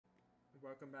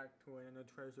welcome back to another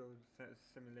treasure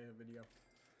simulator video.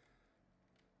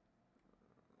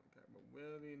 Okay,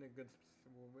 we're really in a good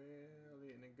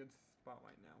spot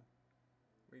right now.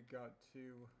 We got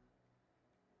to.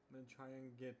 I'm gonna try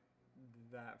and get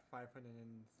that 500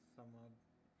 and some odd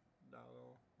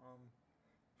dollar,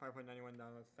 $591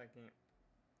 second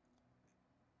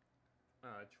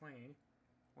train.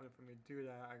 In order for me to do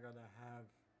that, I gotta have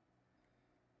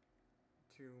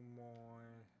 2 more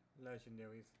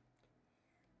legendaries.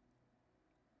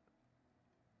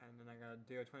 And then I gotta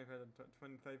deal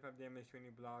 35 damage to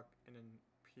any block, and then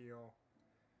pure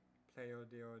player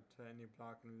deal to any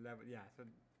block and level. Yeah, so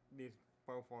these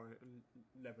both are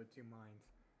level 2 mines.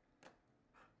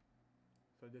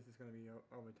 So this is gonna be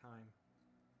over time.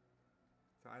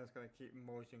 So I just gotta keep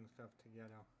merging stuff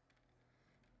together.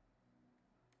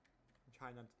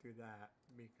 Try not to do that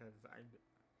because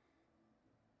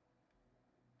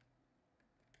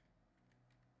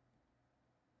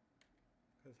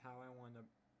how I want to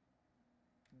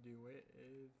do it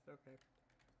is okay.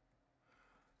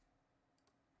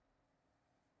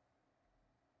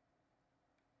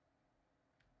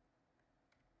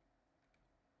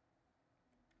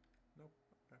 Nope.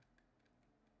 Okay.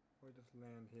 We'll just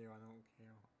land here. I don't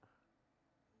care.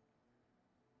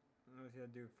 I'm just gonna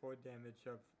do 4 damage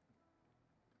of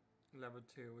level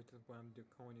 2, which is what I'm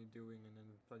currently doing, and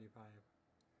then 35.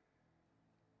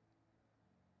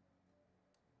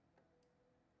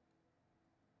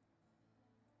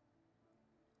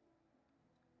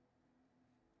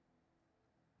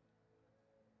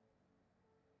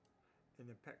 And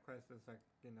the pet quest is like,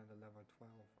 the level 12.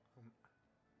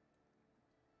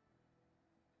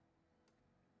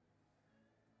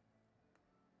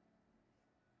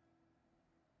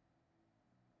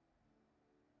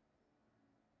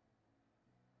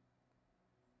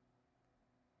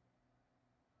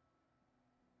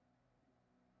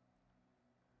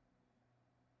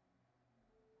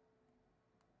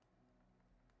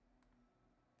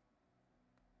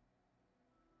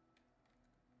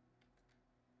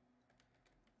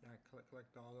 Yeah,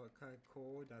 collect all the okay,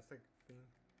 cool. That's a thing.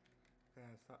 Okay,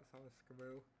 I saw a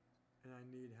screw, and I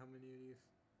need how many of these?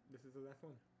 This is the last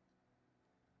one.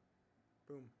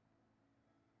 Boom.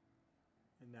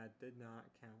 And that did not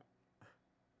count.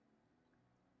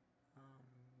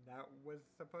 That was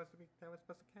supposed to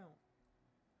count.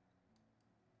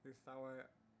 You saw it.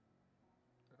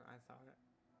 I saw it.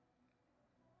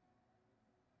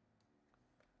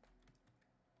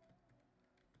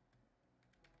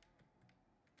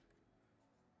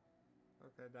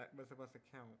 Okay, that was supposed to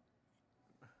count.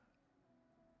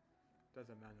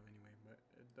 Doesn't matter anyway, but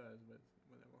it does, but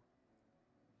whatever.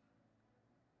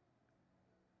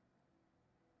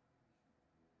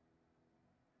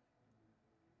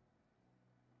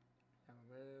 I'm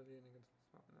really in a good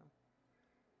spot now.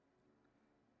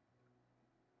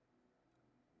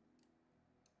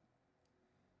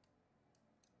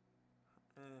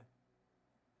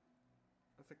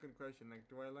 That's a good question. Like,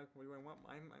 do I like? What do I want?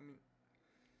 I mean,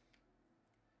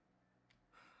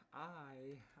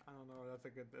 I don't know. That's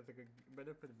a good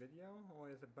better for the video,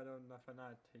 or is it better enough for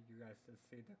not to you guys to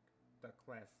see the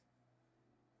quest?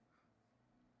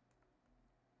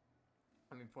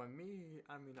 I mean, for me,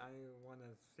 I want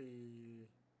to see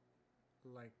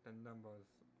like the numbers,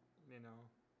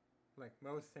 like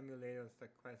most simulators, the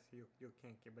quests you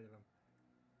can't get rid of them.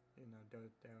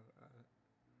 They're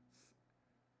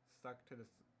stuck to the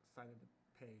side of the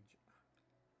page.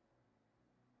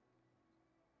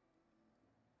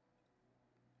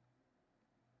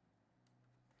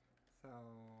 So,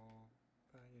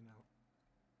 but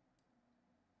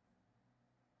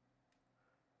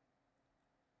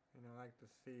I like to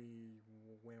see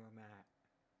where I'm at.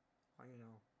 Or,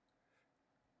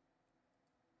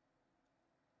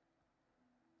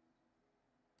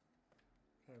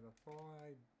 Okay, before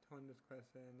I turn this quest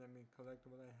in, let me collect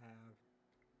what I have.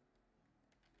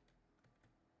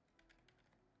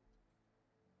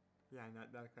 Yeah, and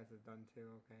that quest is done too.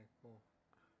 Okay, cool.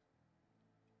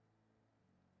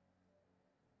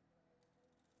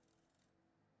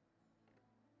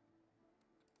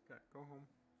 Okay, go home.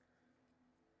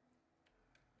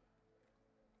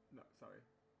 No, sorry.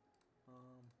 I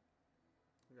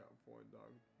got 4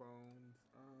 dog bones.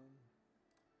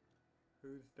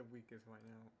 Who's the weakest right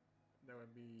now? That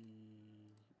would be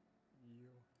you.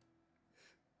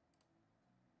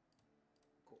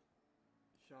 Cool.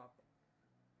 Shop.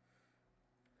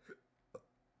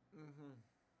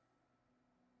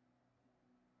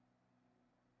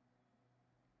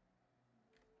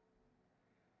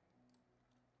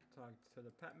 Talk to the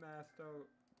pet master.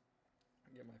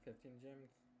 Get my 15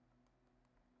 gems.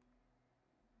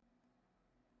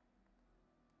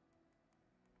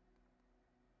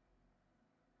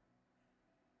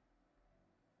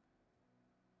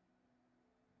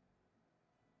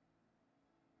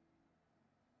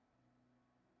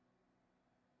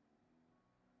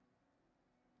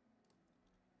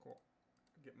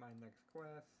 get my next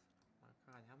quest. Oh my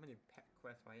god, how many pet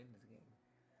quests are in this game?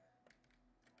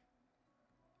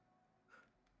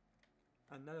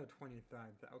 Another 25.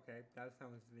 Okay, that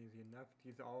sounds easy enough.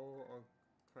 These all are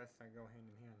quests that go hand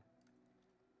in hand.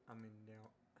 I mean,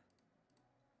 they'll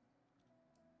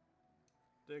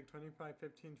dig 25,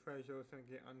 15 treasures and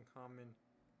get uncommon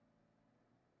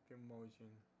emotion.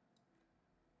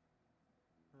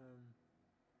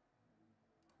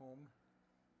 Home.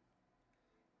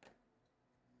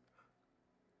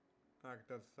 Like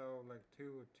that's so like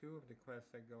two of the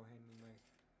quests that go hand in like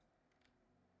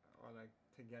or like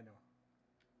together.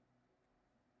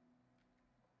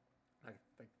 Like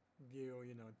deal,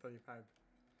 you know, 35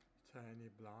 to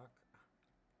any block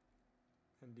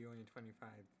and deal only 25,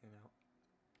 you know.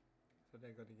 So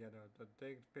they go together. The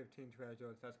dig 15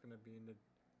 treasures, that's gonna be in the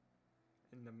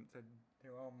so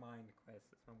they're all mind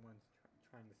quests, someone's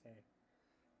trying to say.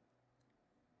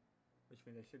 Which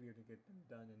means I should be able to get them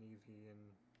done and easy and,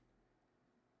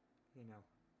 you know.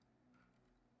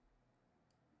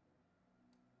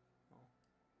 Oh.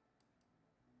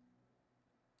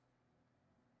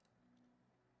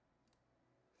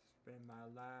 Spend my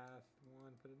last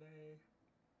one for the day.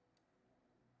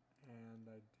 And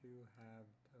I do have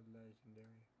the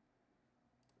legendary.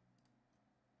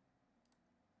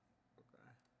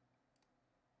 Okay.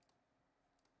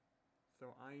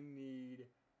 So I need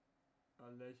a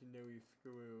legendary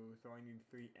screw, so I need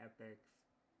 3 epics.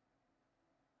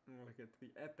 In order to get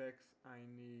 3 epics, I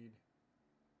need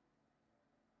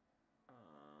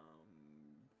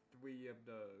 3 of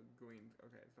the green.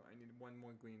 Okay, so I need 1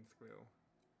 more green screw.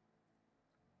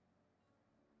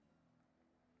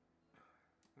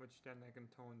 Which then I can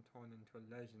turn into a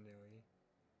legendary.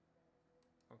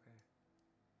 Okay.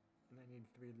 And I need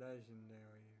 3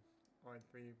 legendaries. Or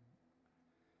 3...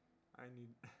 I need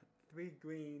 3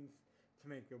 greens to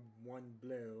make a 1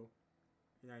 blue.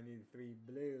 And I need 3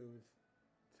 blues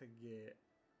to get...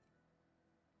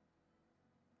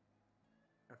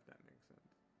 If that makes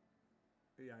sense.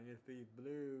 Yeah, I need 3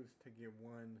 blues to get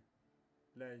 1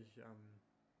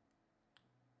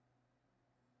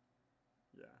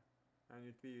 yeah. I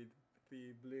need 3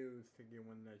 blues to get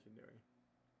 1 legendary.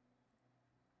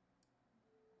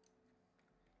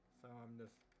 So I'm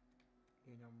just,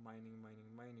 you know, mining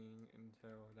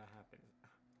until that happens.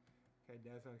 Okay,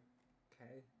 that's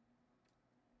okay.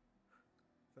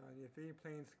 So I need 3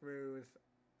 plain screws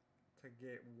to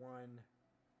get 1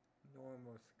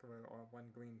 normal screw or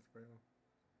 1 green screw.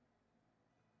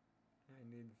 I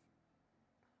need,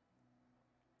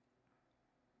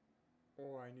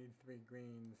 or I need 3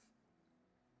 greens.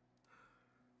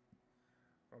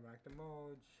 Go back to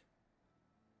Mulch.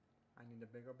 I need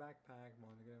a bigger backpack.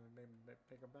 Want to get a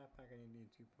bigger backpack? I need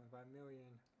 2.5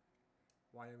 million.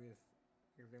 Why are we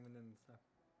examining stuff?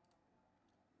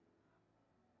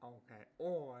 Okay,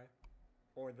 or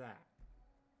that.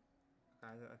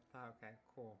 Okay, I thought. Okay,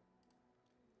 cool.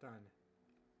 Done.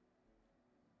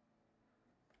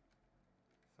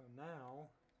 So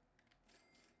now,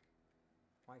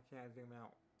 why can't I zoom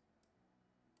out?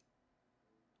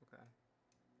 Okay.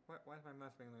 Why is my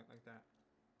mouse being like that?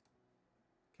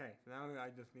 Okay, so now I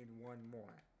just need 1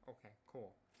 more. Okay,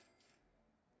 cool.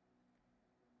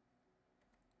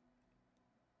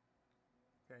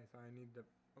 Okay, so I need the...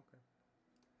 Okay.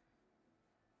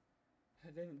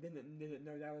 I didn't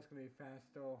know that was going to be fast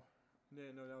though.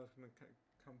 Didn't know that was going to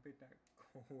complete that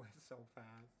quest so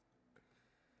fast.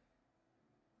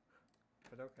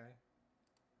 But okay.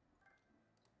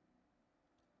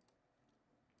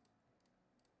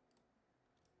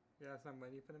 Yes, I'm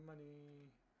ready for the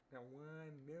money. Got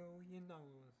 $1 million.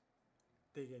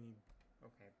 Dig any...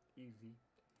 Okay, easy.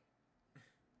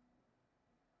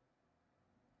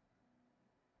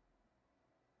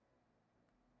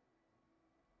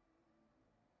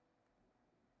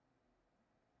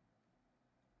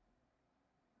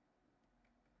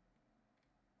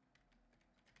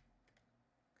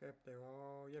 Yep, they're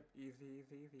all, yep, easy.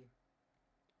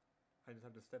 I just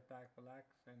have to step back, relax,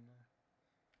 and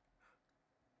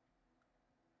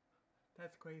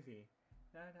that's crazy.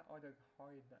 Now that all the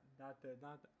hard, not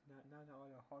all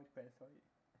the hard quests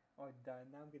are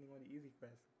done. Now I'm getting all the easy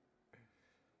quests. That's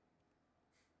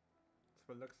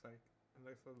what it looks like. It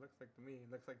looks what it looks like to me. It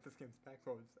looks like this game's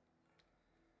backwards.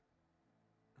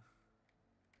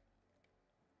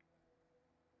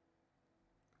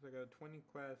 So I got a 20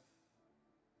 quest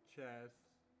chest,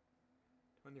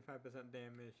 25%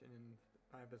 damage, and then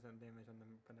 5% damage on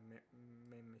for the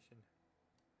main mission.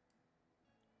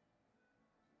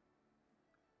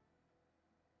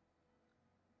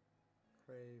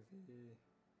 Crazy.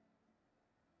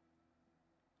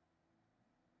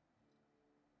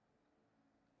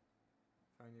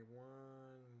 I need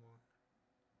one more.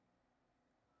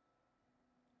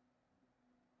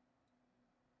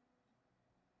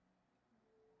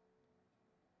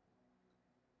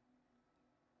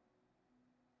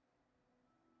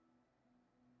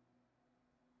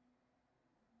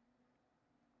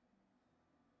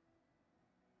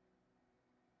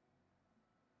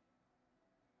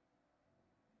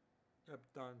 Yep,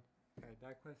 done. Okay,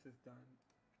 that quest is done.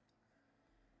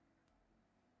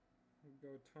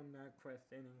 Go turn that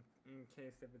quest in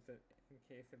case if it's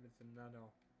another,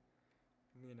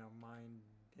 mind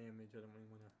damage. I don't really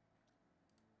wanna.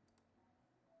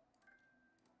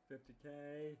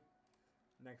 50k.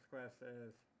 Next quest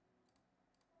is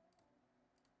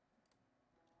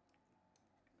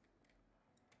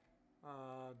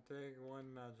dig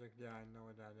 1 magic. Yeah, I know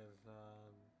what that is.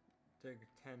 Dig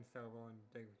 10 silver and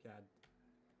dig, yeah.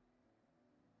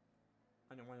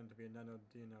 I don't want it to be another,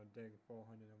 dig 400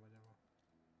 or whatever.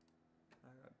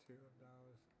 I got 2 of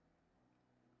those.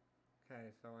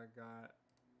 Okay, so I got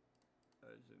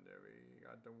legendary,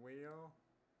 got the wheel,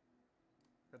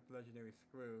 got the legendary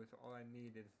screw, so all I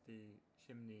need is the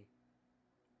chimney.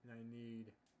 And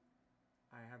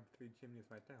I have 3 chimneys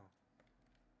right now.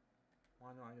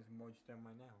 Why don't I just merge them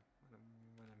right now when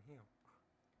I'm here?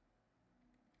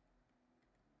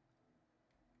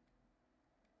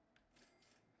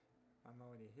 I'm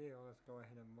already here. Let's go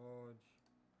ahead and merge.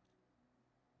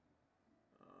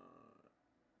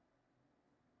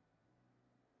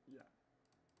 Yeah.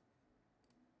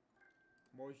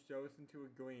 Merge those into a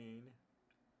green,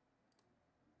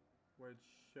 which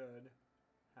should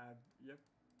have, yep,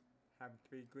 have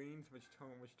 3 greens, which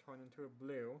turn into a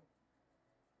blue.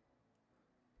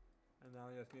 And now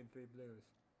I just need 3 blues.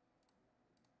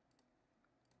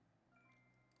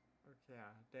 Okay,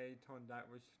 yeah, they turn that,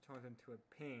 which turns into a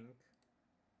pink.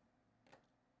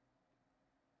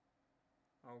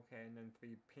 Okay, and then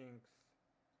 3 pinks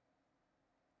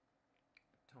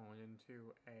turn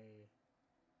into a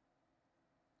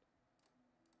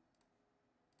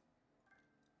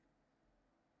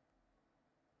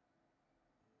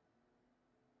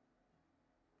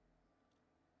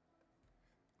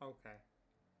okay.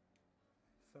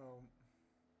 So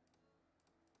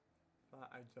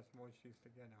I just merged these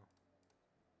together.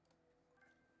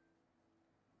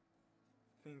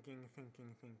 Thinking.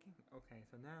 Okay,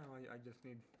 so now I just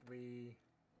need 3.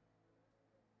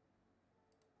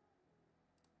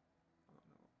 I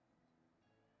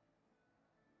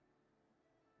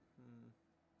don't know.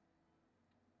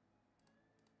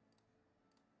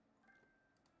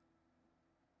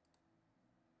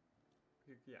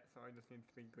 Yeah, so I just need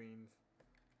 3 greens.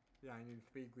 Yeah, I need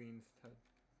 3 greens to.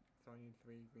 So I need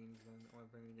 3 greens, and or if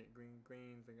I'm gonna get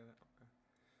greens, I gotta. Okay.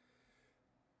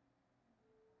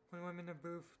 When I'm in the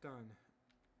booth, done.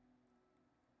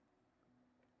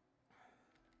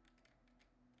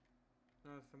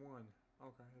 No, it's the 1.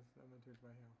 Okay, I'm gonna do it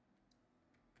right here.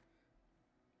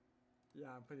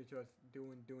 Yeah, I'm pretty sure it's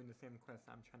doing the same quest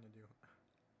I'm trying to do.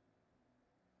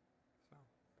 So.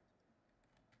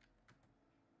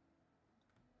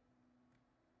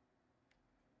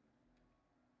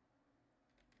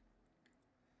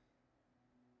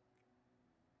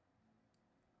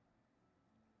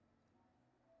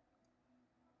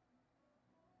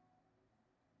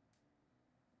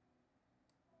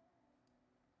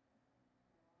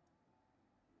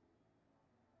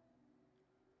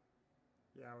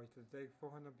 Yeah, which is dig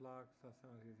 400 blocks. That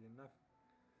sounds easy enough.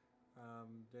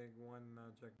 Dig 1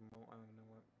 magic mo. I don't know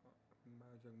what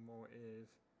magic mo is,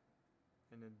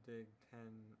 and then dig 10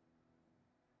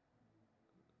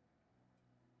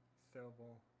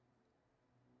 silver.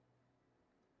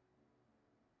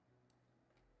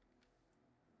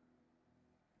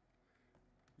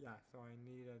 Yeah, so I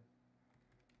need a.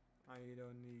 I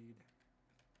don't need.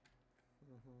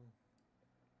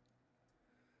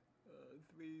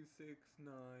 3, 6,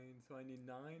 9. So I need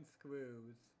 9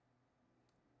 screws.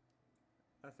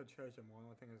 That's a treasure more. I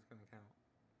don't think it's gonna count.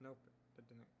 Nope, that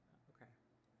didn't. Okay.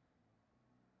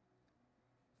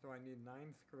 So I need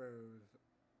 9 screws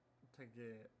to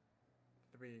get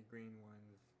 3 green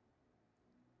ones.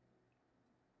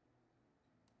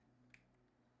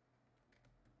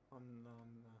 I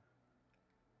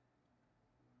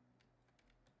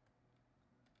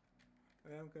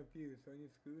am confused. Do I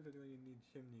need screws or do I need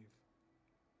chimneys?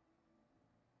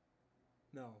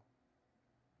 No.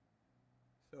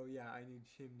 So yeah, I need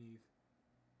chimneys.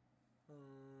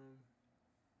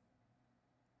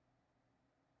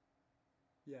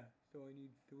 Yeah, so I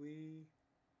need 3.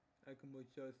 I can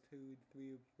merge those 2,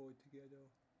 3, 4 together.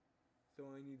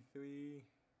 So I need 3.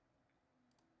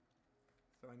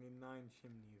 So I need 9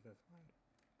 chimneys, that's right.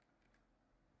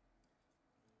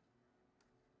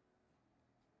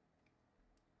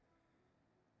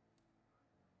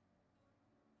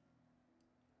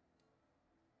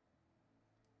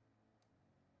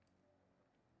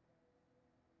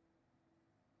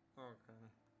 Okay.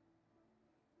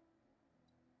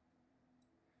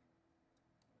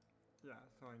 Yeah,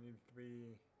 so I need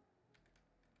 3.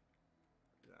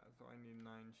 Yeah, so I need 9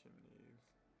 chimneys.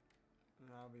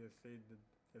 And obviously,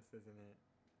 this isn't it.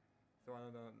 So I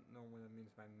don't know what it means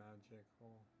by magic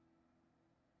or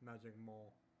magic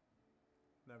mole.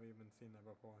 Never even seen that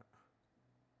before.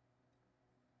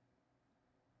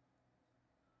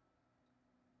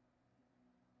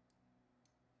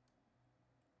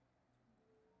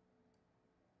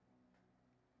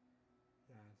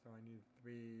 Yeah, so I need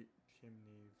 3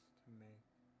 chimneys to make.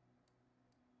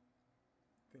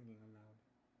 Thinking aloud.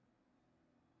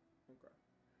 Okay.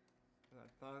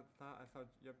 I thought,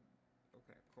 yep.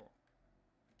 Okay, cool.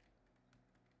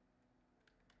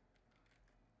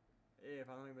 If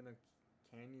I don't even know,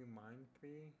 can you mine 3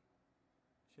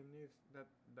 chimneys that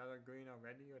are green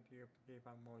already, or do you have to keep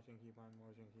on merging, keep on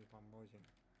merging, keep on merging?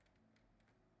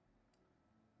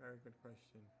 Very good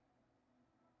question.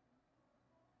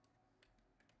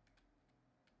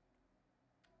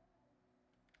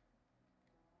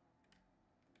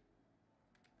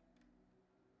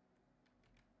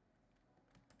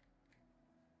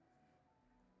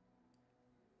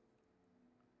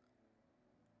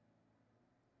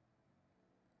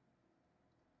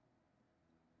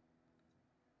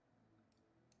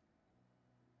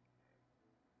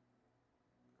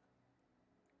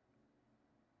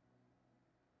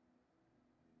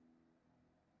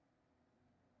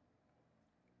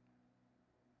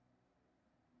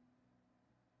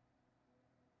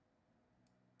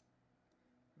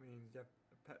 Means yep,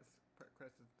 pet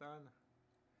quest is done.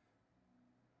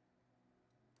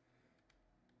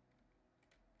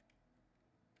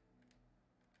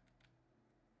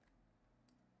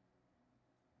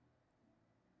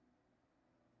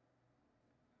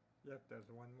 Yep, there's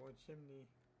 1 more chimney.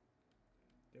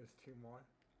 There's 2 more.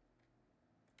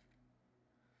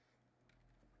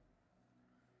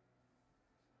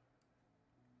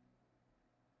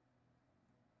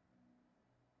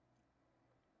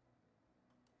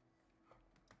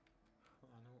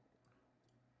 I don't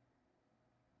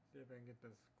see if I can get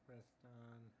this quest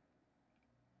done.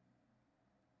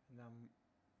 And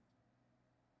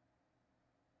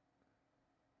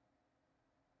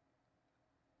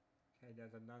okay,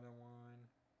 there's another one.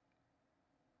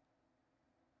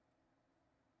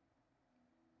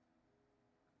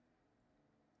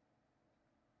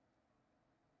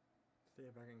 See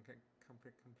if I can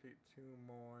complete 2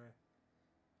 more.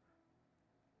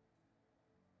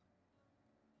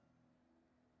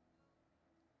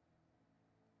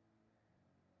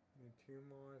 Need 2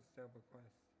 more silver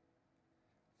quests.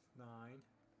 It's 9.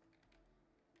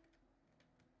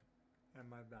 And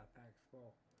my backpack's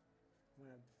full. I'm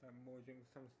gonna have to start merging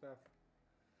some stuff.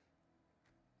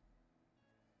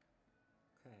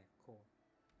 Okay, cool.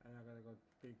 And I gotta go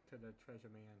speak to the treasure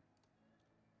man.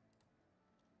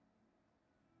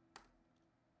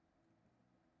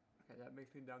 Okay, that makes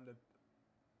me down to...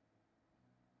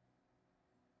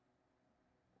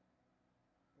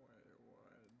 Wait,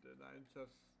 what? Did I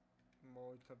just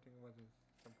merge something I wasn't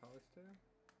supposed to?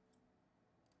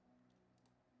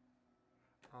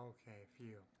 Okay,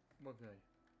 phew. We're good.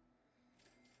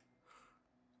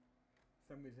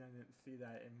 For some reason I didn't see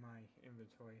that in my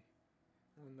inventory.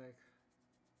 I'm like...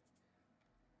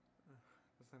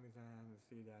 for some reason I didn't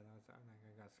see that. I'm like, I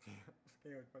got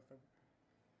scared for some...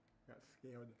 Got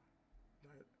scared.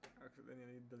 I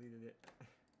accidentally deleted it.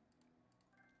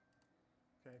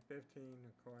 Okay, 15,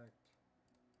 correct.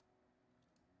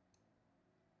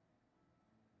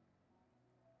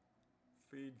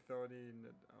 Feed 30,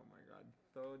 oh my god,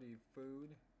 30 food.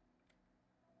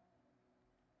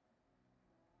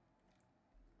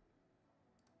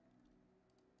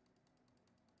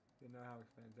 You know how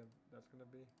expensive that's gonna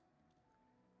be?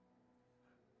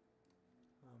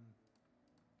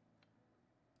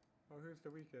 Oh, who's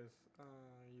the weakest?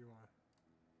 You are.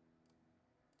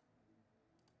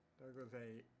 There goes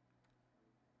 8.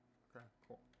 Okay,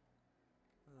 cool.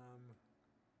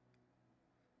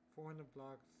 400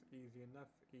 blocks, easy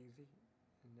enough, easy.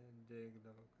 And then dig the,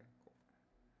 okay, cool.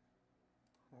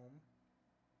 Home.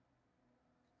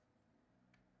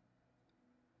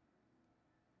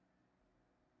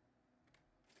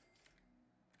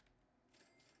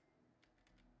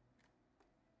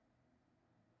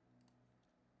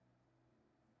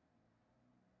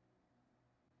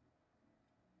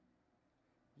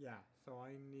 Yeah, so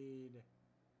I need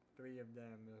 3 of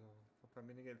them. For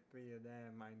me to get 3 of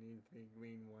them, I need 3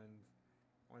 green ones.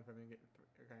 Only for me to get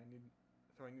okay, I need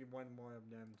 1 more of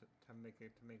them to make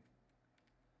it, to make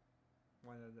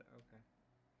one of the, okay.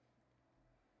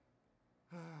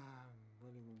 I'm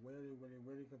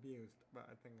really confused, but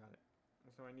I think I got it.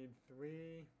 So I need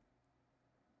 3.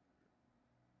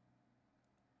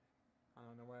 I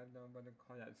don't know what I'm going to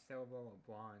call that, silver or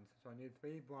bronze. So I need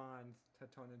 3 bronze to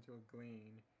turn into a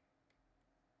green.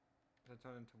 To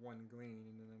turn into 1 green,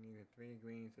 and then I need 3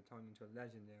 greens to turn into a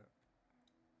legendary.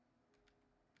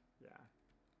 Yeah.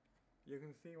 You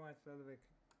can see why it's a little bit,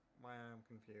 why I'm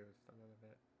confused a little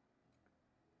bit.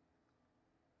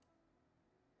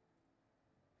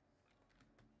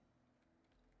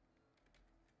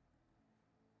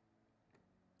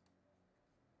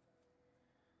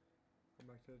 Go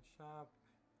back to the shop.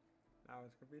 Now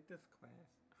it's gonna be this class.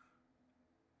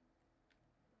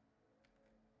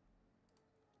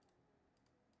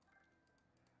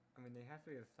 I mean, there has to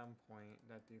be at some point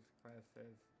that these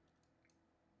classes.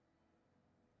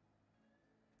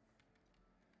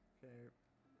 Okay.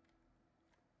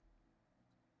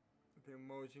 They're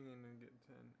merging and then get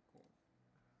 10. Cool.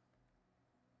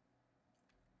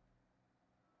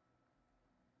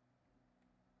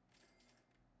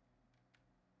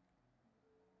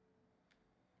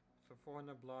 So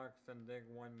 400 blocks and dig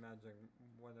 1 magic,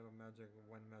 whatever magic,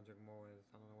 1 magic more is.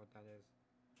 I don't know what that is.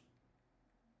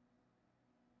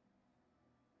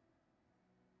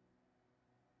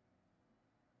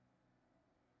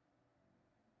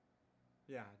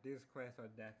 Yeah, these quests are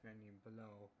definitely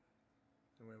below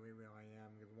where I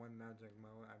am. Because 1 magic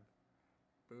mode, I've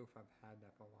had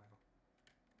that for a while.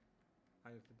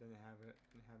 I just didn't have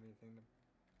anything to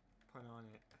put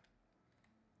on it.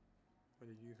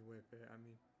 Or to use with it, I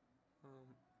mean.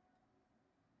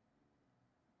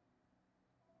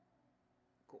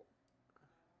 Cool.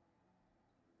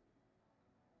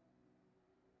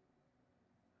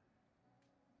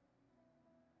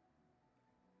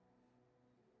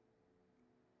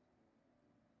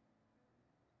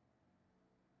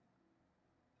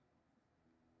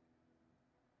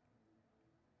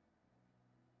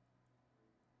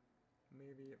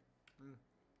 Maybe,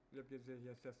 yep,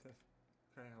 yes.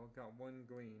 Okay, I got 1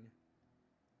 green.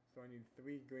 So I need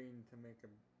 3 green to make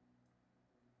a,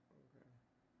 okay.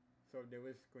 So there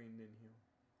is green in here.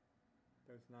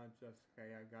 There's not just,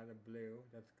 okay, I got a blue,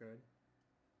 that's good.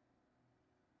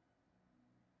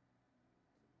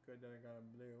 Good that I got a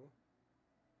blue.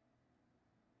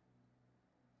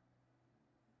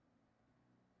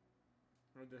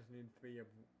 I just need 3 of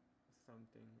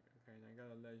something. Okay, and I got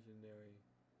a legendary.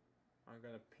 I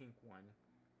got a pink one.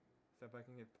 So if I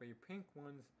can get 3 pink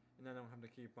ones, and I don't have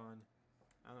to keep on,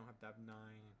 I don't have to have 9.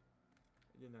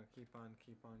 You know, keep on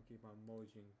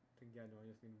merging together. I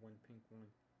just need 1 pink one.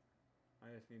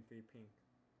 I just need 3 pink.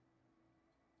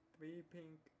 3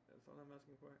 pink, that's all I'm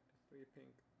asking for, is 3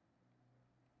 pink.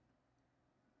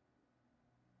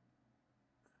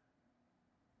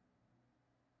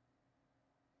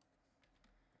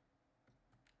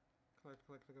 Click.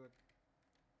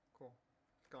 Cool.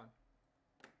 It's gone.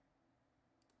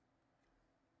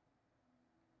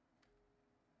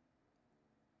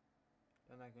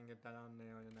 Then I can get that on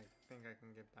there, and I think I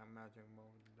can get that magic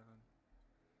mode done.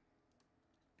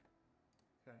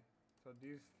 Okay, so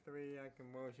these 3 I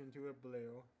can merge into a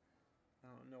blue.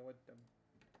 I don't know what the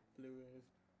blue is.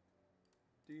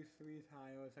 These 3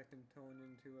 tiles I can turn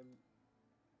into a,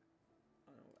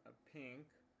 I don't know, a pink.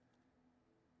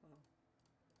 Oh.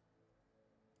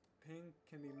 Pink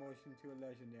can be merged into a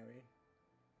legendary.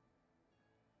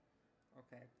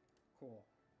 Okay, cool.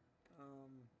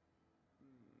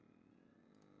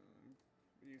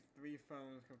 These 3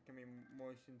 phones can be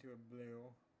merged into a blue.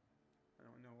 I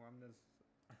don't know.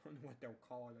 I don't know what they'll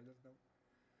call it. I just know.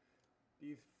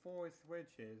 These 4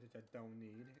 switches, which I don't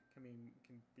need, can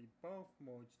be both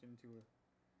merged into a.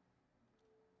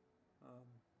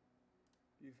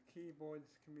 These keyboards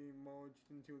can be merged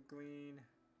into a green.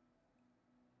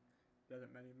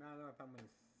 Doesn't really matter if I'm gonna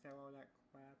sell all that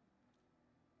crap.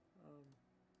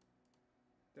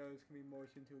 Those can be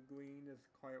merged into a green. There's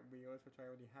cart wheels, which I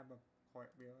already have a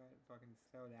cart wheel, so I can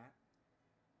sell that.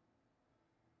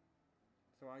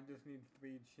 So I just need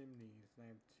 3 chimneys, and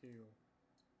I have 2.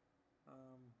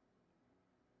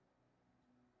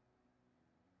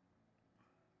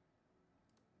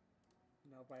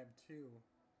 No, but I have 2.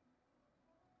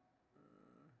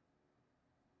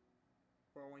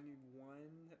 Bro, I need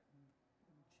 1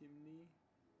 chimney.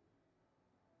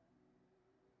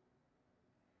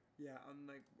 Yeah, I'm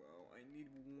like, bro, I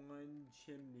need 1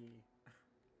 chimney.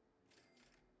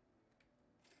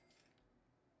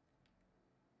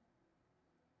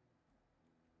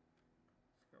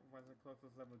 What's the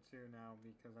closest level 2 now?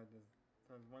 Because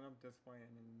there's one up this way,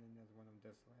 and then there's one up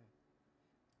this way.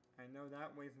 I know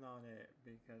that way's not it,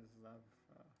 because I've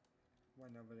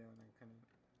went over there and I couldn't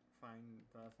find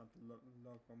something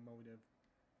locomotive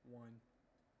 1.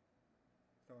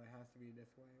 So it has to be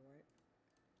this way, right?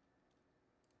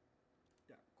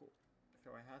 Yeah, cool.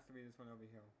 So it has to be this one over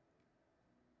here.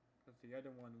 Because the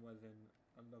other one was in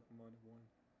a locomotive one.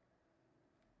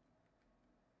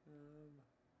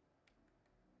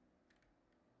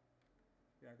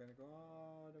 Yeah, I'm gonna go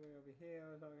all the way over here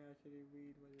so I can actually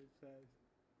read what it says.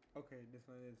 Okay, this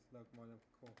one is locomotive,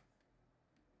 cool.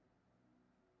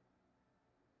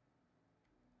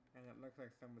 And it looks like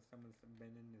someone's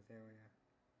been in this area.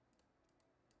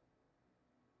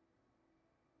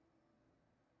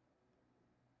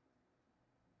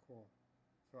 Cool.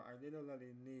 So I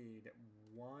literally need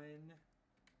one,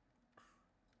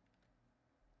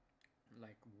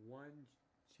 like one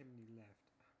chimney left.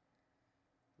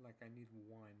 Like I need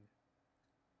one.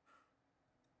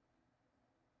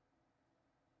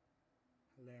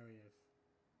 Hilarious.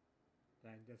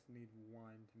 I just need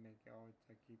one to make it all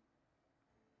to keep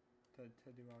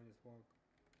to do all this work.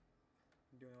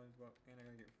 I'm doing all this work and I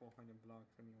gotta get 400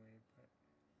 blocks anyway, but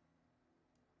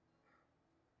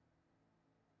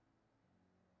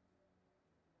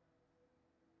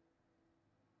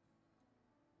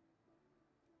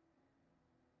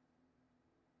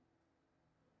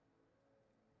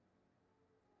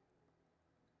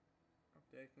if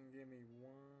they can give me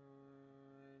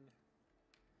one,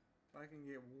 if I can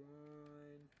get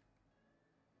one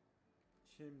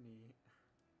chimney,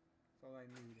 that's all I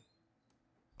need.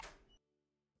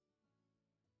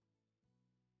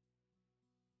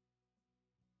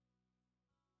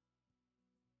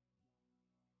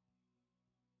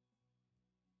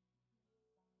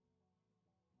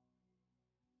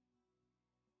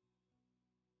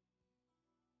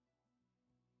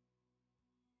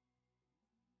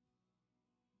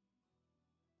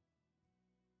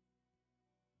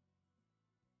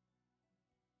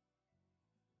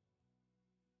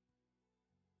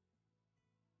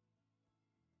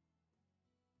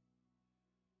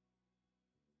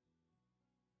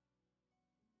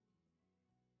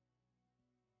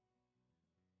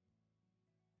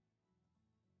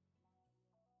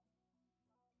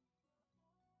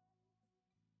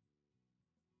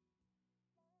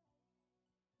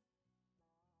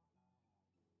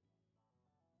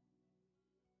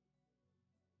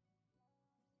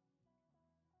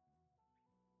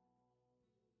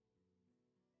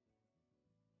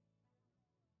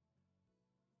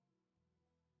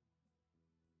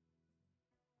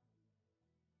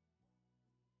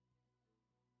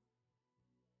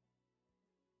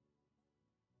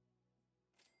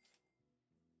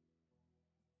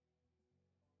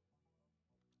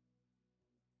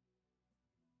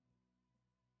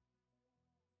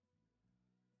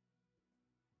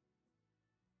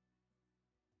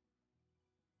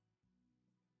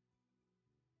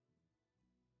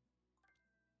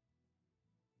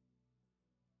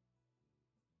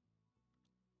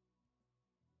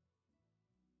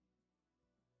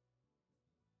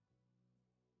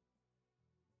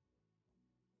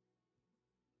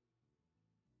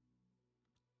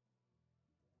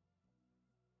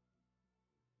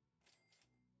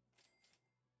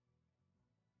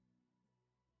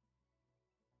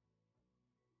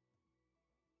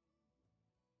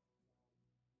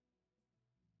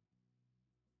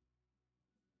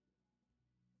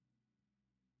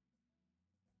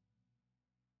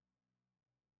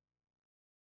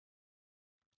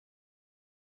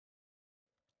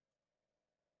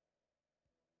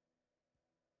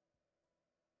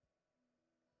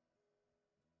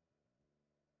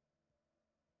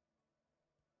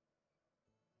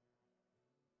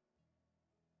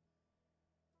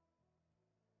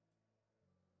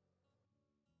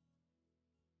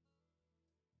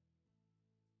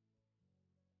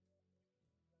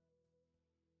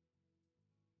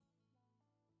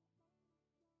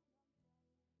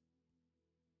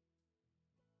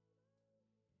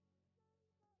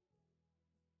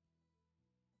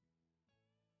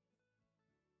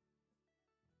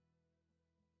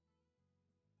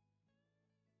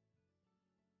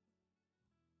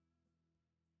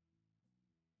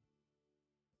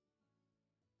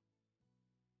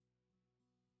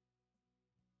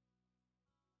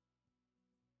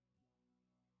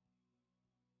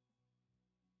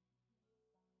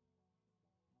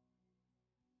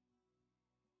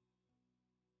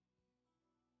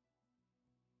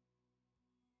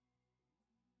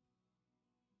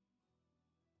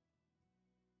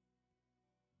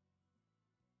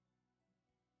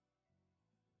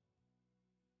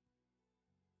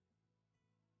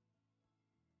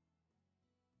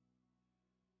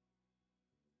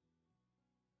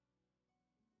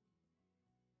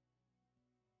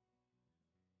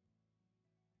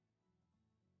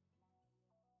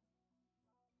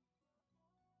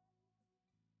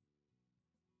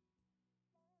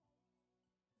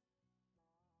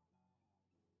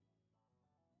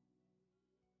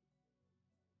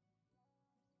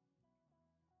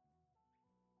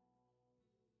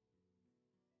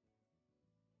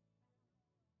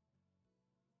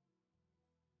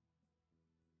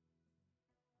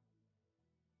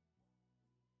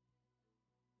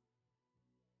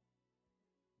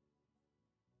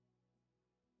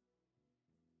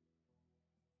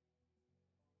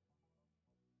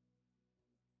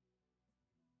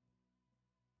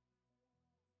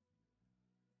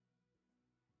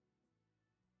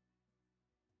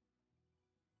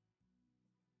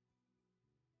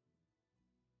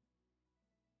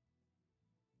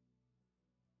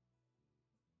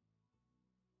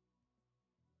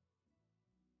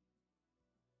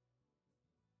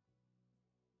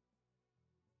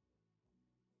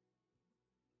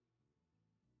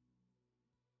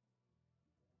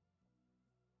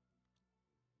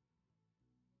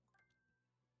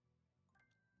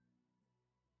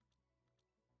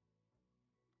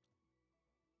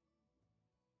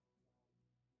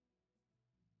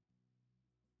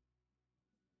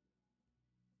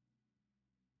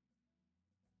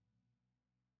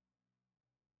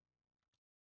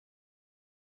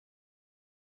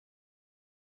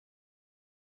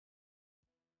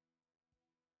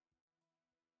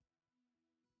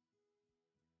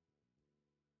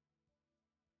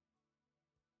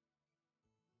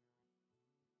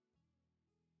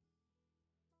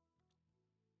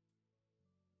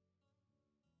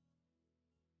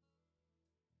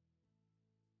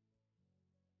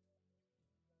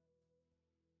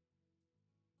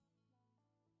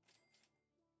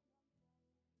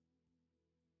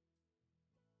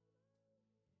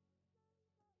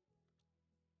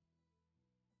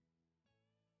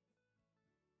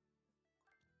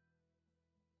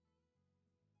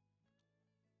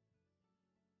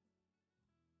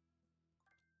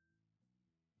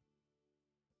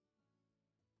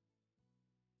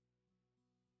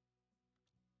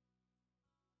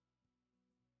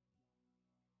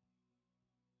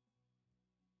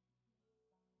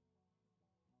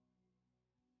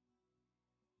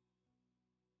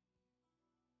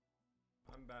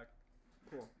 I'm back.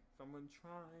 Cool. So I'm gonna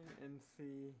try and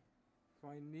see.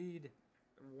 So I need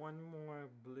one more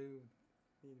blue.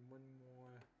 Need one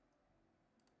more.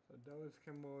 So those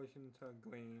can merge into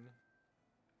green.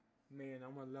 Man,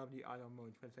 I'm gonna love the auto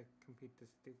mode once I complete this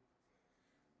too.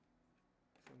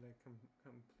 So they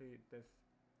complete this.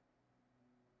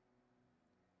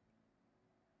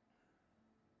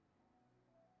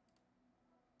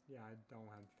 Yeah, I don't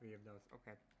have 3 of those.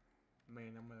 Okay.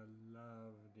 Man, I'm gonna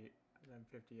love the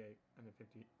M58 and the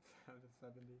 50, the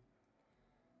 70.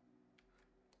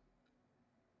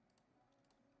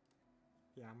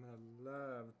 Yeah, I'm gonna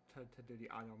love to do the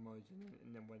auto mode,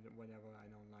 and then whenever I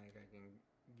don't like, I can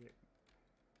get.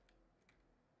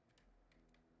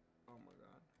 Oh my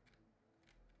god.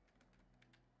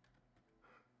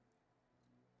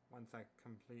 Once I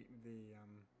complete the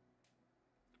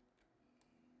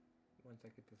once I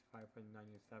get this 5.97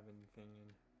 thing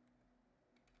in,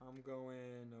 I'm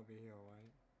going over here, right?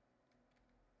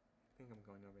 I think I'm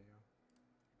going over here.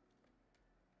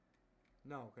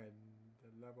 No, okay, the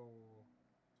level.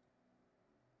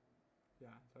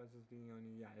 Yeah, so this is the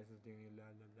only. Yeah, this is the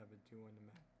only level 2 on the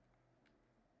map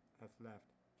that's left.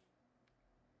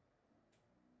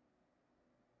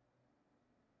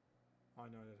 Oh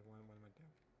no, there's one right there.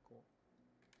 Cool.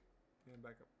 And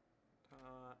back up.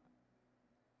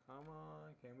 Come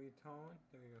on, can we tone?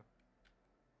 There we go.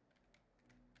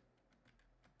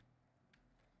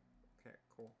 Okay,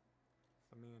 cool.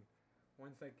 So, I mean,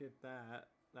 once I get that,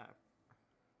 then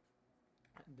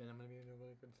I'm gonna be in a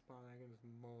really good spot. I can just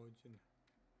merge and.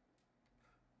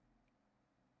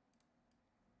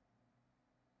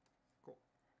 Cool.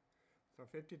 So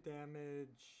 50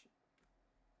 damage,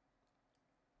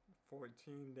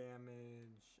 14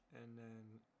 damage, and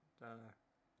then the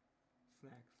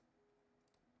snacks.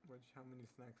 Which, how many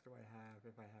snacks do I have?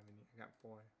 If I have any, I got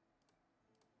 4.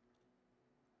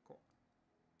 Cool.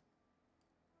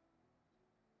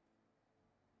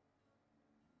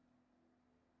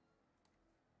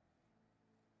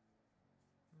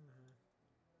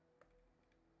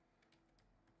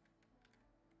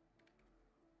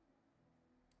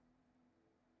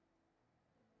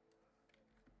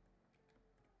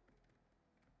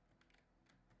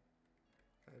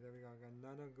 Okay, there we go. I got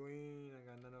another green. I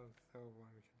got another silver,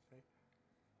 I should say.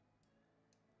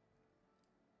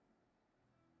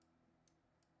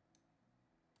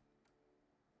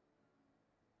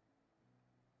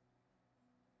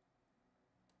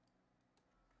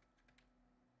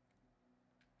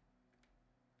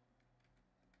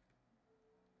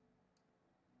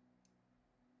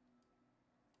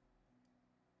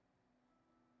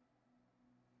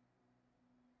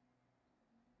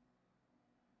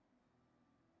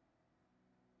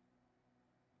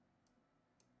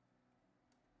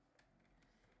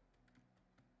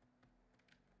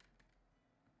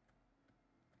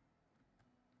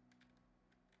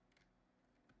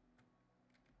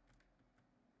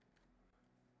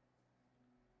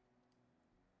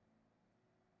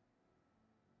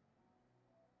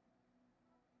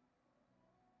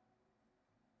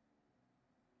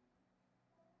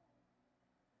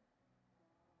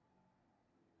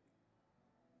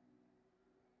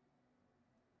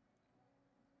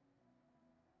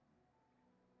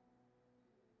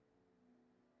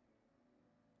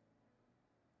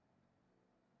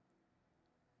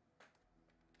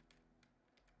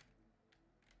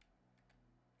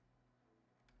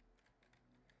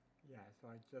 Yeah,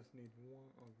 so I just need one.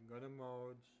 Oh, go to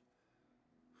merge.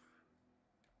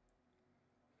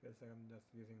 Feels like I'm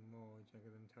just using merge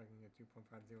because I'm targeting at 2.50,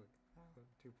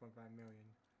 2.5 million.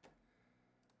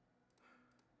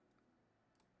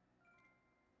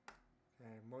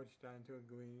 Okay, merge that into a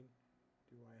green.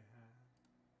 Do I have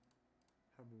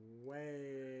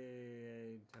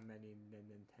way too many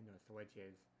Nintendo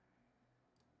Switches?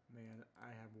 Man,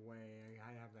 I have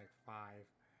like 5.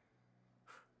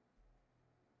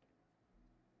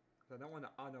 So I don't want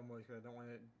to auto merge because I don't want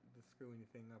it to screw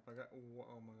anything up. I got,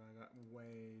 oh my god, I got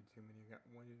way too many. I got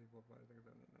 1, 2, 3, 4, 5,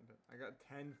 6, 7, 8, 9, 10. I got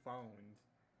 10 phones.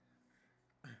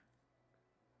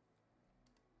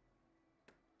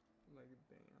 Like,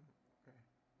 damn. Okay.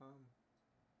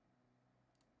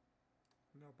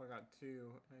 Nope, I got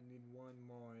 2. I need 1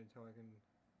 more until I can.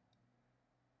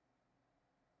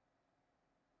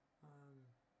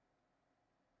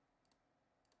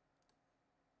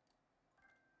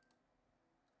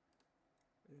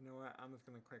 You know what? I'm just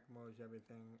gonna quick merge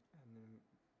everything, and then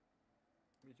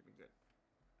we should be good.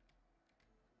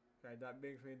 Okay, that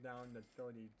brings me down to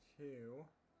 32.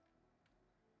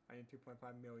 I need 2.5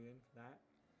 million for that.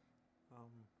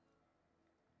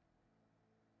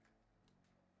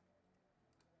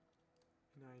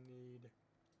 And I need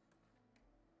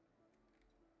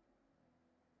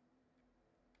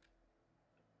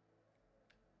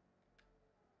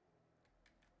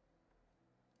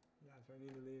So I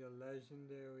need to lead a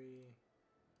legendary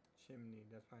chimney.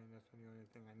 That's the only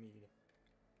thing I need.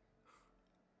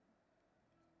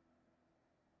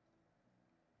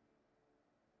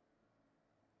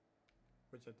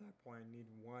 Which at that point I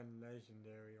need one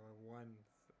legendary or one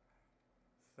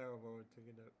servo to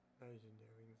get a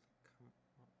legendary. Come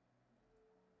on.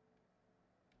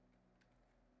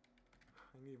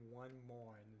 I need one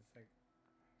more, and it's like,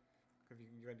 because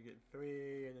you're going to get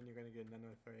 3, and then you're going to get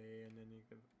another 3, and then you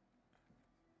can.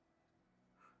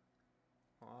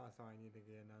 Also, I need to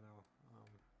get another.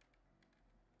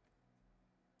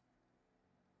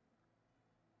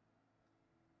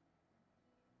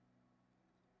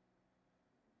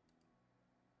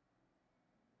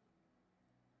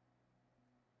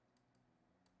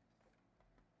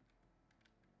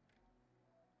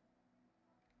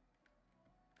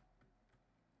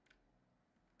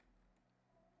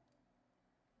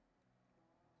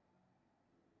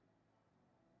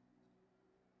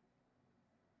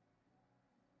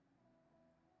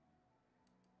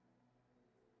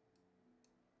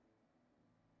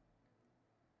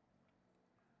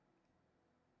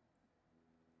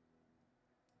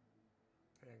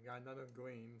 Okay, I got another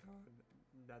green, so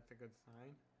that's a good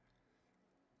sign.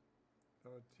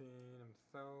 13, I'm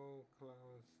so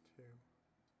close to.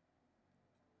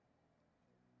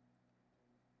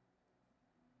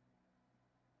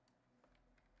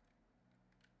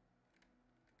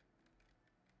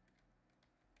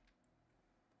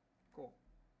 Cool.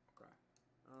 Okay.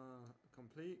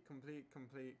 Complete. I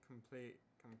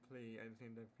just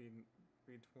need to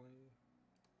feed 20.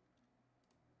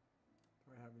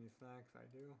 Do I have any snacks? I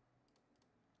do.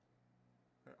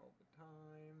 Okay,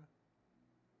 overtime.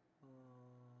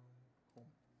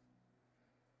 Home.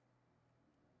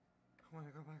 I want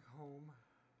to go back home.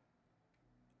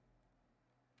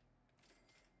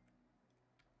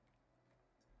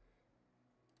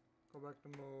 Go back to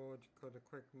merge. Go to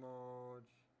quick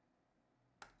merge.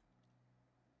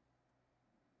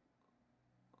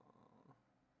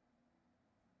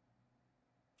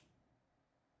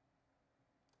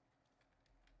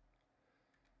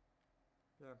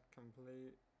 Yep,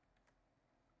 complete.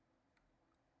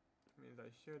 Means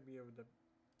I should be able to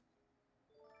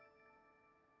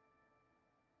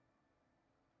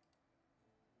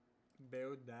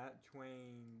build that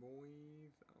train,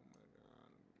 boys. Oh my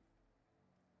god.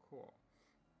 Cool.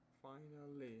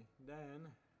 Finally.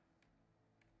 Then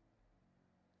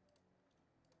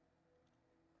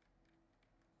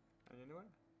and you know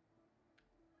what?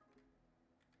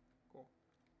 Cool.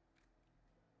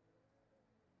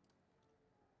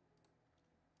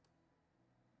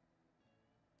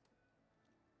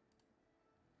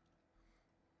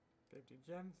 50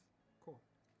 gems. Cool.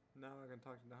 Now I can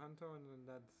talk to the hunter, and then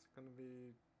that's gonna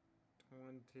be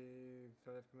 20.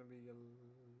 So that's gonna be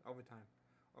overtime.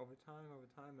 Overtime.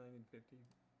 I need 50.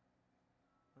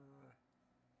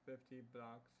 50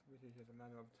 blocks, which is just a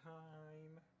matter of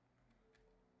time.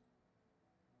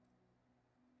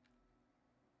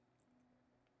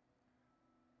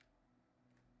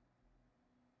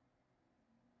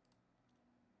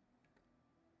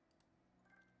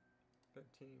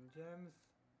 $15 gems.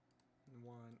 And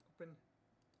 1 open.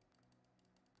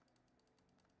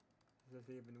 Is this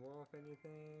even worth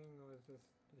anything, or is this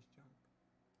just junk?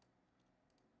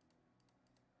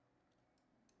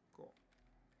 Cool.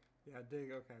 Yeah,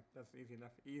 dig. Okay, that's easy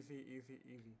enough. Easy. Easy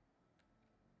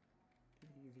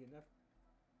enough.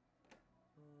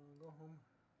 Go home.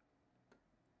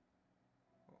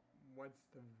 What's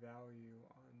the value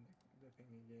on the thing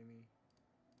he gave me?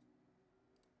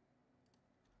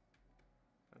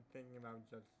 I'm thinking about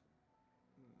just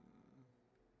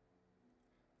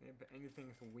if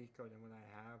anything's weaker than what I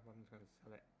have, I'm just gonna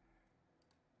sell it.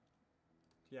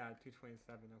 Yeah, 227.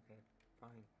 Okay,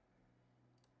 fine.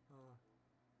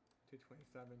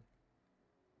 227.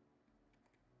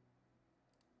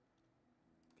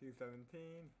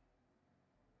 217.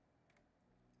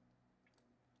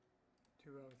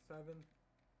 207.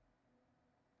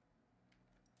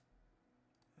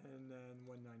 And then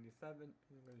 197.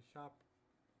 I'm gonna shop.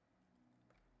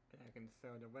 And I can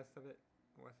sell the rest of it.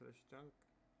 The rest of this junk.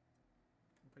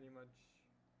 Pretty much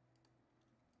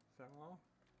sell all.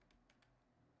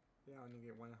 Yeah, I only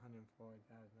get 104,000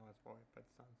 for it, but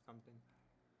something.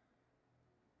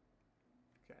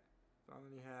 Okay, so I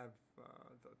only have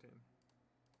 13,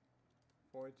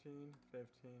 14, 15.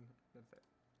 That's it.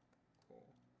 Cool.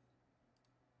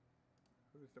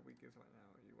 Who's the weakest right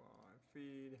now? You are.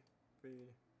 Feed,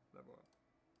 level up.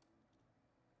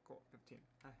 Cool, 15.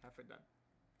 I have it done.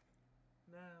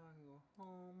 Now I can go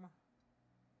home.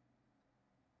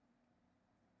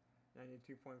 I need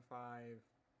 2.5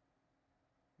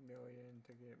 million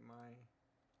to get my.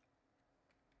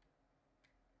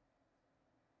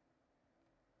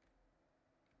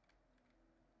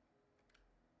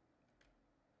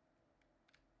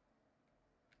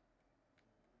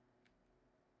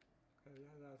 Okay,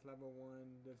 yeah, that's level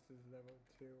 1. This is level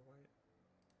 2, right?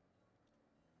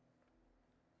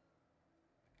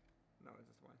 No, it's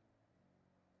just 1.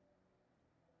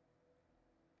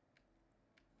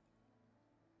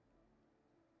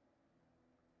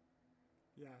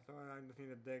 Yeah, so I just need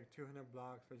to dig 200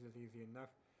 blocks, which is easy enough.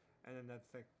 And then that's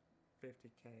like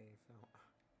 50k, so.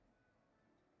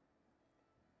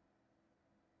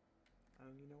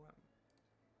 And you know what?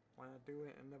 Why not do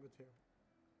it in level 2?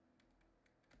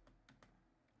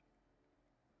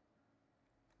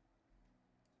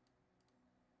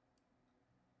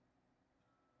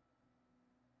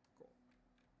 Cool.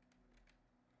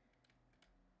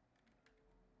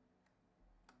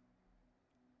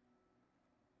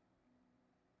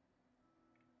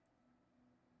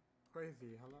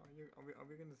 Crazy. Hello? Are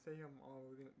we gonna say him or are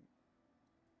we gonna.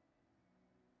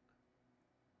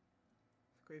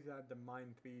 It's crazy I have to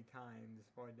mine 3 times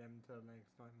for them to like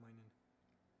start mining.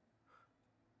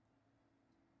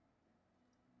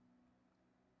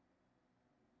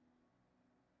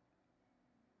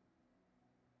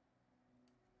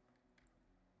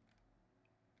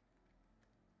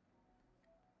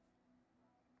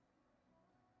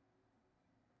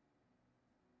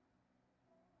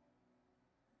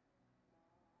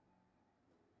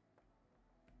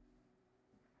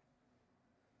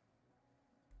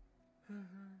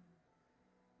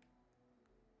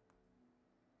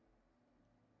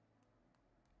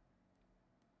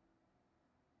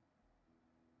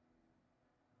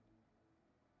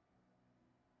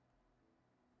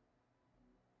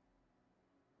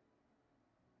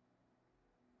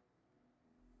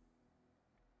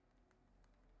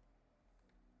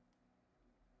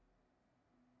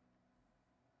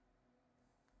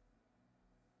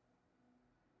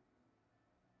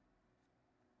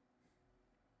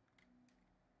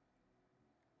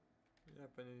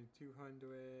 Yep, I need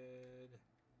 200,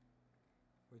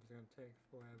 which is gonna take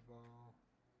forever.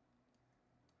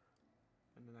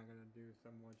 And then I'm gonna do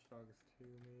some Watch Dogs 2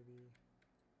 maybe.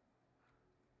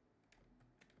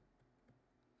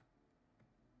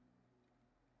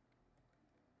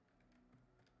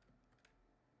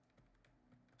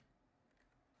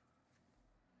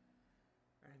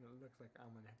 And it looks like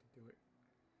I'm gonna have to do it.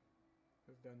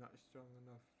 Because they're not strong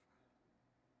enough.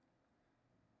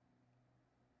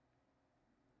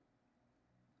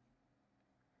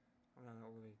 I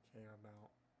don't really care about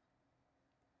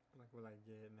like what I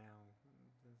get now.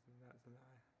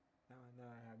 Now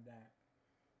I have that.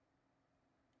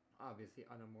 Obviously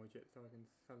unarmored it so I can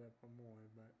sell it for more,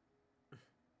 but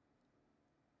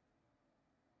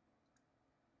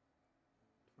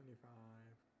 25.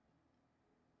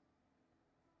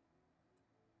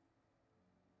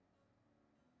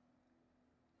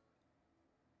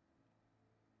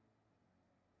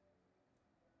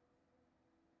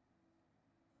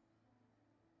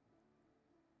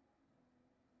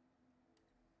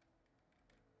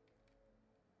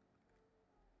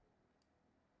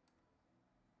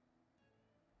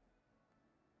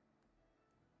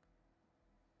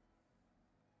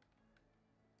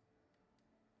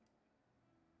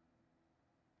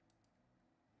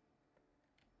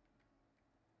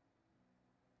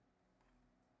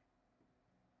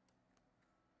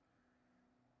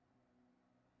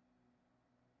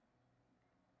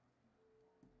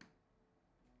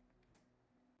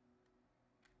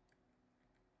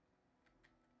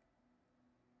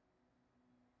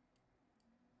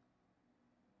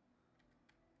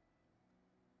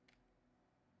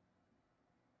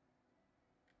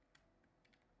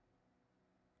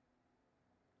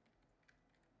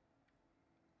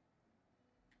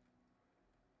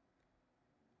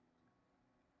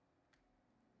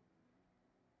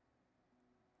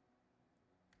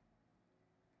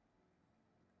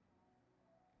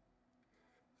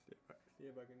 See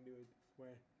if I can do it this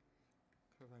way.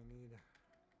 Because I need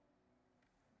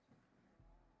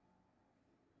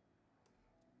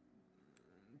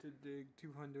to dig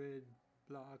 200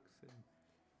 blocks and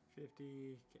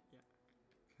 50. Yeah.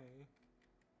 Okay.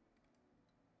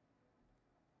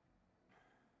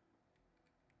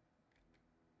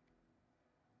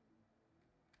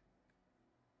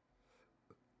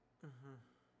 Uh-huh.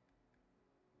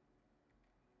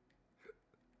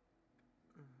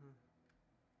 Uh-huh.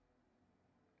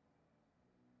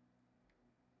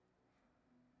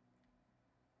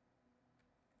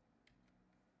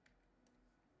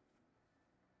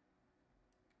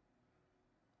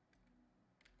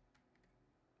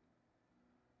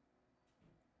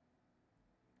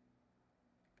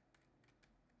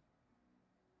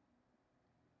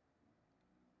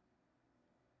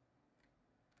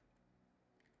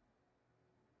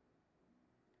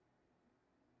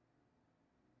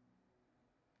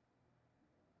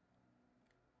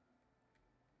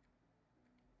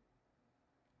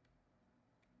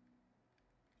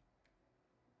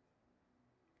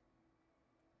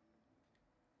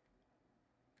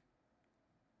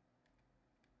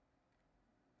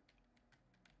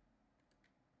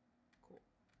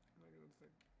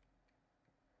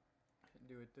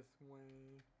 Do it this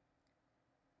way.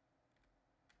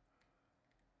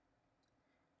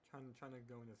 Trying to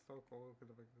go in a circle, because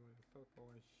if I go in a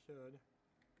circle, I should.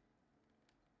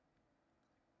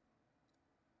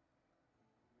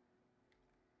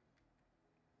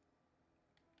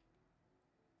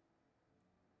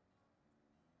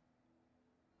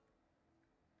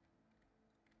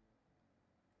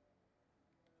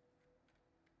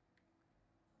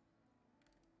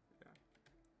 Yeah,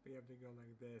 we have to go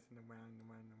like this and around and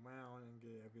around and around and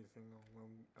get every single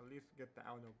one. At least get the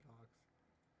outer blocks.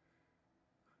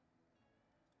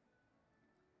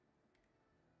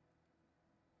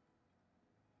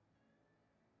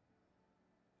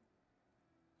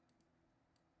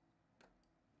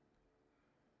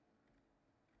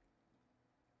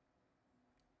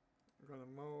 I'm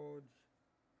gonna merge.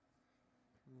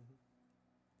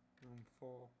 I'm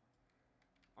full.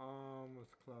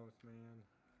 Almost close, man.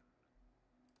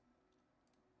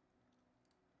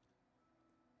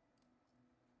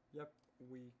 Yep,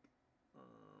 weak.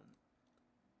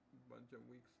 Bunch of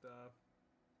weak stuff.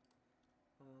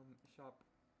 Shop.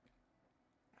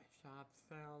 Shop,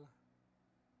 sell.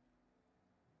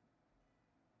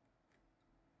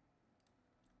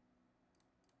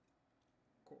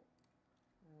 Cool.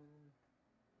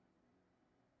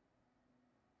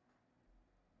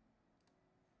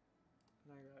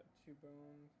 And I got 2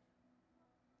 bones.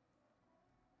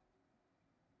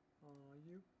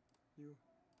 You,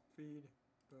 feed,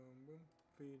 boom, boom,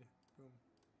 feed, boom.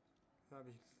 That'll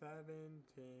be 17.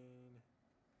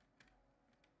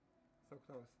 So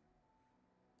close.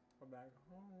 Go back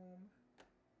home.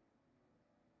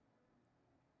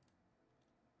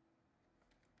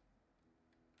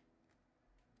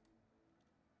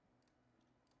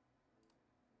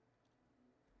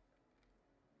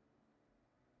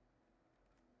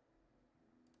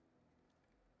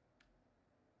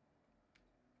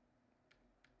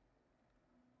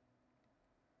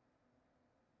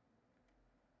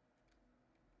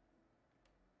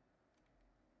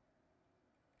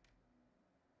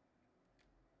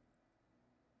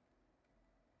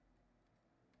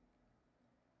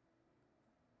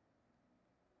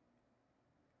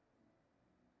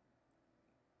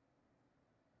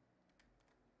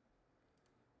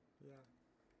 Yeah.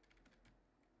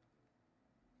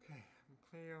 Okay, I'm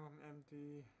clear, I'm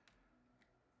empty.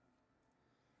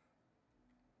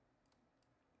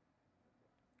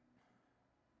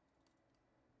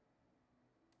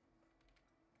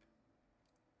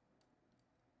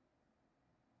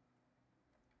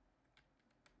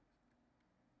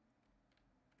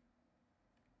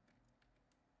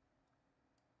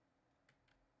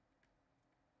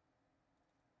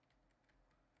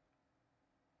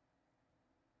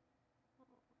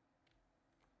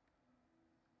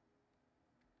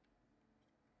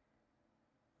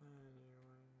 Anyway.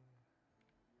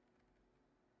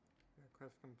 Yeah,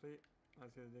 quest complete. I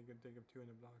see they could dig up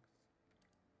 200 blocks.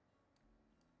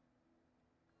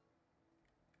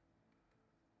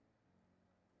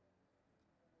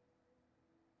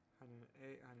 Hundred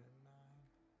eight, 109.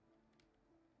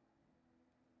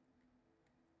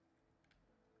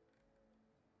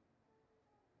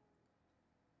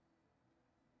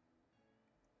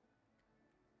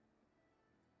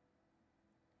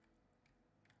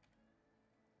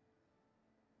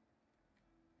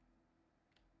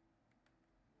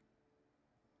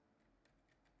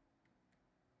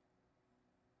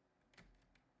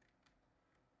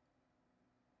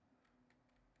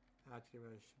 Actually,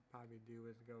 what I should probably do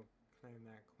is go claim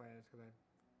that quest, because I'm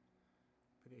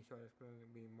pretty sure it's going to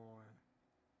be more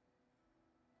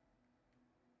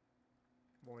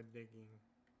digging.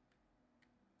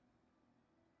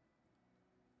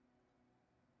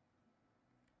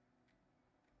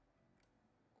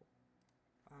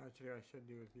 Actually, I should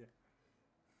do is, yeah.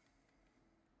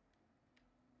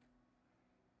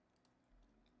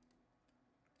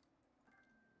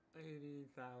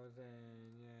 80,000,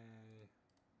 yay.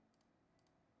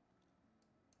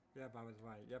 Yep, I was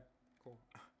right, yep, cool.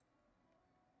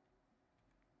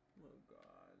 Oh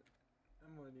god.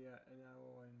 I'm already at an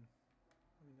hour and,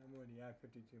 I'm already at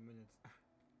 52 minutes. I'm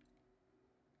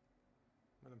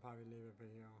gonna probably leave it for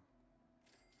here.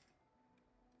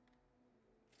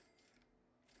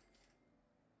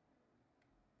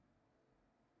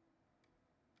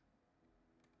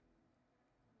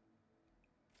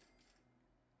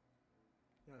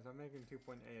 Yeah, so I'm making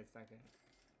 2.8 a second.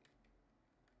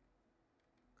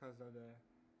 Because of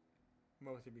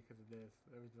mostly because of this.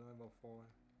 It was level 4.